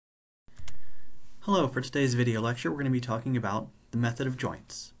Hello, for today's video lecture we're going to be talking about the method of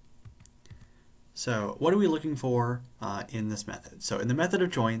joints. So what are we looking for in this method? So in the method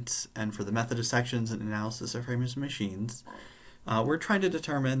of joints and for the method of sections and analysis of frames and machines, we're trying to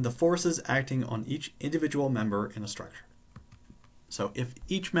determine the forces acting on each individual member in a structure. So if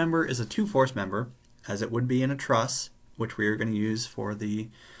each member is a two-force member, as it would be in a truss, which we are going to use for the,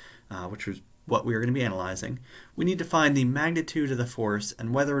 which was what we are going to be analyzing, we need to find the magnitude of the force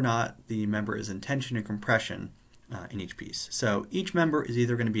and whether or not the member is in tension or compression in each piece. So each member is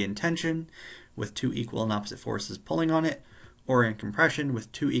either going to be in tension with two equal and opposite forces pulling on it, or in compression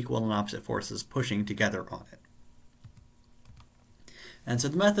with two equal and opposite forces pushing together on it. And so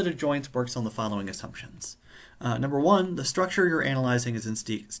the method of joints works on the following assumptions. Number one, the structure you're analyzing is in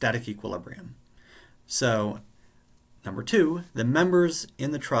static equilibrium. So number two, the members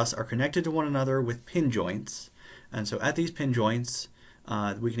in the truss are connected to one another with pin joints. And so at these pin joints,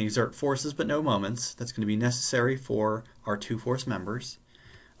 we can exert forces but no moments. That's going to be necessary for our two-force members.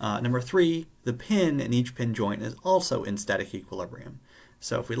 Number three, the pin in each pin joint is also in static equilibrium.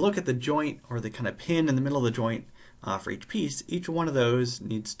 So if we look at the joint or the kind of pin in the middle of the joint for each piece, each one of those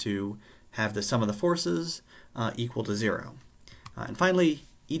needs to have the sum of the forces equal to 0. And finally,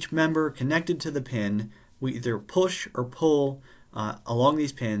 each member connected to the pin, we either push or pull along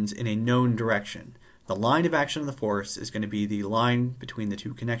these pins in a known direction. The line of action of the force is going to be the line between the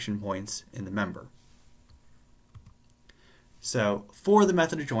two connection points in the member. So for the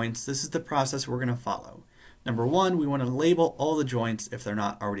method of joints, this is the process we're going to follow. Number one, we want to label all the joints if they're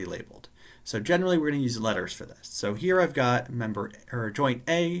not already labeled. So generally we're going to use letters for this. So here I've got joint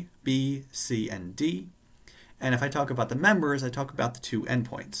A, B, C, and D. And if I talk about the members, I talk about the two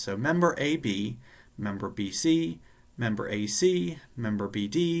endpoints. So member AB, member BC, member AC, member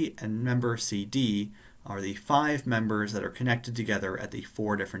BD, and member CD are the 5 members that are connected together at the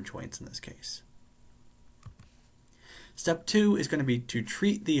 4 different joints in this case. Step 2 is going to be to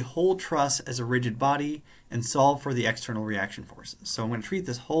treat the whole truss as a rigid body and solve for the external reaction forces. So I'm going to treat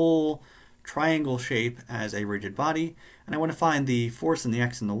this whole triangle shape as a rigid body, and I want to find the force in the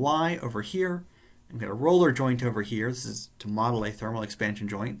X and the Y over here. I've got a roller joint over here. This is to model a thermal expansion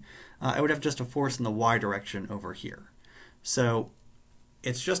joint. I would have just a force in the Y direction over here. So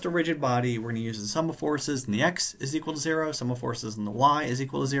it's just a rigid body. We're going to use the sum of forces in the X is equal to 0, sum of forces in the Y is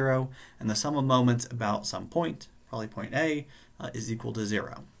equal to 0, and the sum of moments about some point, probably point A, is equal to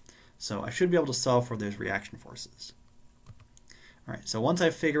 0. So I should be able to solve for those reaction forces. All right, so once I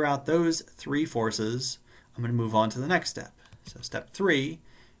figure out those 3 forces, I'm going to move on to the next step. So step 3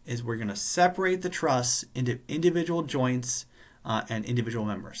 is we're going to separate the truss into individual joints and individual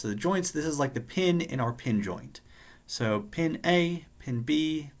members. So the joints, this is like the pin in our pin joint. So pin A, pin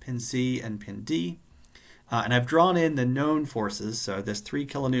B, pin C, and pin D. And I've drawn in the known forces. So this 3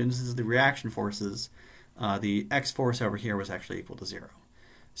 kilonewtons is the reaction forces. The X force over here was actually equal to 0.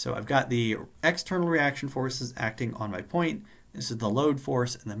 So I've got the external reaction forces acting on my point. This is the load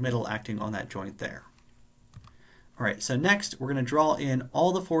force in the middle acting on that joint there. All right, so next we're going to draw in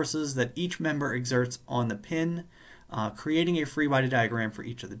all the forces that each member exerts on the pin, creating a free body diagram for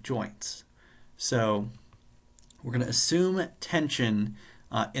each of the joints. So we're going to assume tension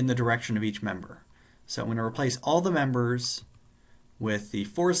in the direction of each member. So I'm going to replace all the members with the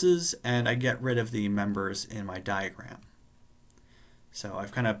forces, and I get rid of the members in my diagram. So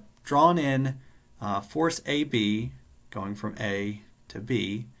I've kind of drawn in force AB going from A to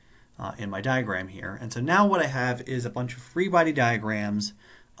B in my diagram here. And so now what I have is a bunch of free body diagrams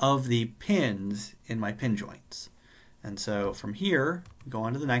of the pins in my pin joints. And so from here, go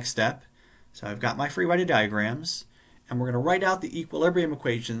on to the next step. So I've got my free body diagrams, and we're going to write out the equilibrium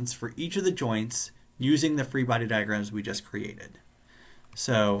equations for each of the joints using the free body diagrams we just created.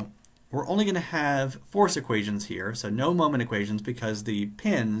 So we're only going to have force equations here, so no moment equations, because the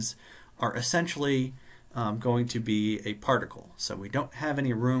pins are essentially going to be a particle. So we don't have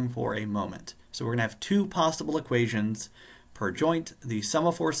any room for a moment. So we're going to have 2 possible equations per joint, the sum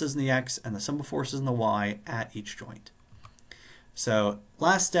of forces in the X and the sum of forces in the Y at each joint. So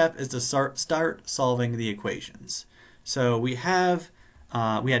last step is to start solving the equations. So we had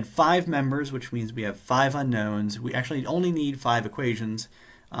 5 members, which means we have 5 unknowns. We actually only need 5 equations,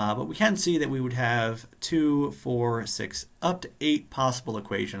 but we can see that we would have 2, 4, 6, up to 8 possible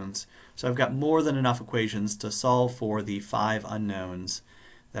equations. So I've got more than enough equations to solve for the 5 unknowns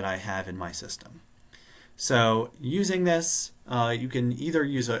that I have in my system. So using this, you can either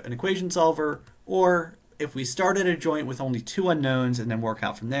use an equation solver, or if we start at a joint with only 2 unknowns and then work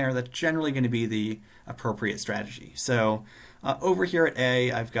out from there, that's generally going to be the appropriate strategy. So over here at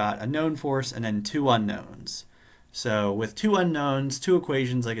A, I've got a known force and then 2 unknowns. So with two unknowns, two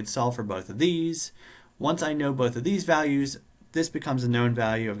equations, I could solve for both of these. Once I know both of these values, this becomes a known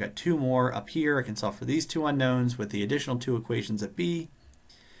value. I've got two more up here. I can solve for these two unknowns with the additional two equations at B.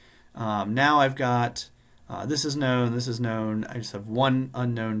 Now I've got this is known, this is known. I just have one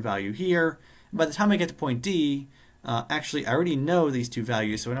unknown value here. And by the time I get to point D, actually I already know these two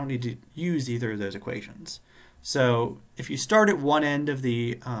values, so I don't need to use either of those equations. So if you start at one end of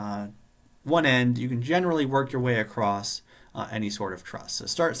the one end, you can generally work your way across any sort of truss. So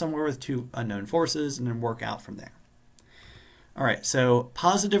start somewhere with two unknown forces and then work out from there. All right, so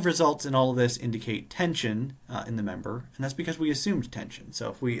positive results in all of this indicate tension in the member, and that's because we assumed tension.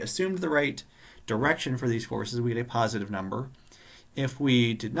 So if we assumed the right direction for these forces, we get a positive number. If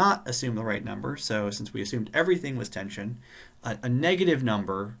we did not assume the right number, so since we assumed everything was tension, a negative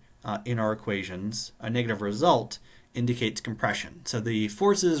number in our equations, a negative result, indicates compression. So the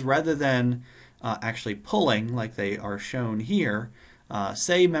forces, rather than actually pulling like they are shown here,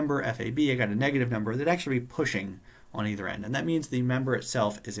 say member FAB, I got a negative number, they'd actually be pushing on either end, and that means the member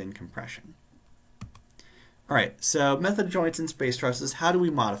itself is in compression. All right, so method of joints and space trusses, how do we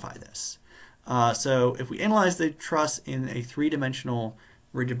modify this? So if we analyze the truss in a three-dimensional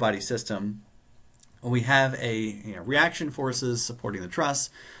rigid body system, we have a reaction forces supporting the truss.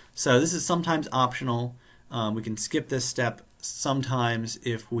 So this is sometimes optional. We can skip this step sometimes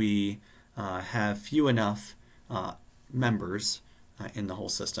if we have few enough members in the whole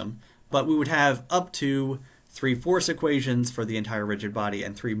system, but we would have up to 3 force equations for the entire rigid body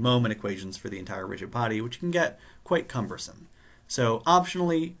and 3 moment equations for the entire rigid body, which can get quite cumbersome. So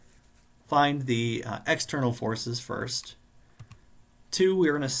optionally, find the external forces first. 2,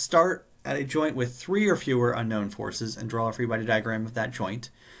 we're going to start at a joint with 3 or fewer unknown forces and draw a free body diagram of that joint.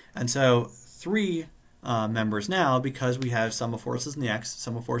 And so 3 members now, because we have sum of forces in the x,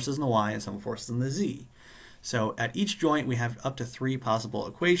 sum of forces in the y, and sum of forces in the z. So at each joint we have up to 3 possible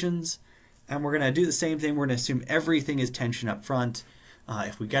equations. And we're going to do the same thing. We're going to assume everything is tension up front.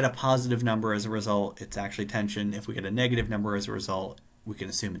 If we get a positive number as a result, it's actually tension. If we get a negative number as a result, we can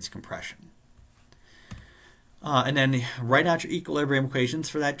assume it's compression. And then write out your equilibrium equations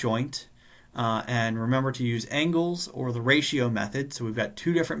for that joint. And remember to use angles or the ratio method. So we've got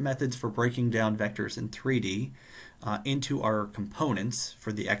 2 different methods for breaking down vectors in 3D into our components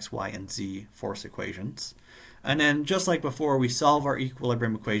for the x, y, and z force equations. And then, just like before, we solve our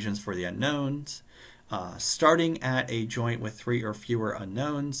equilibrium equations for the unknowns, starting at a joint with 3 or fewer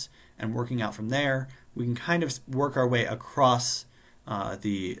unknowns and working out from there. We can kind of work our way across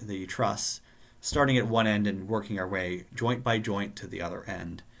the truss, starting at one end and working our way joint by joint to the other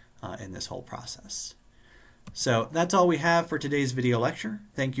end in this whole process. So that's all we have for today's video lecture.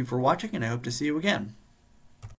 Thank you for watching, and I hope to see you again.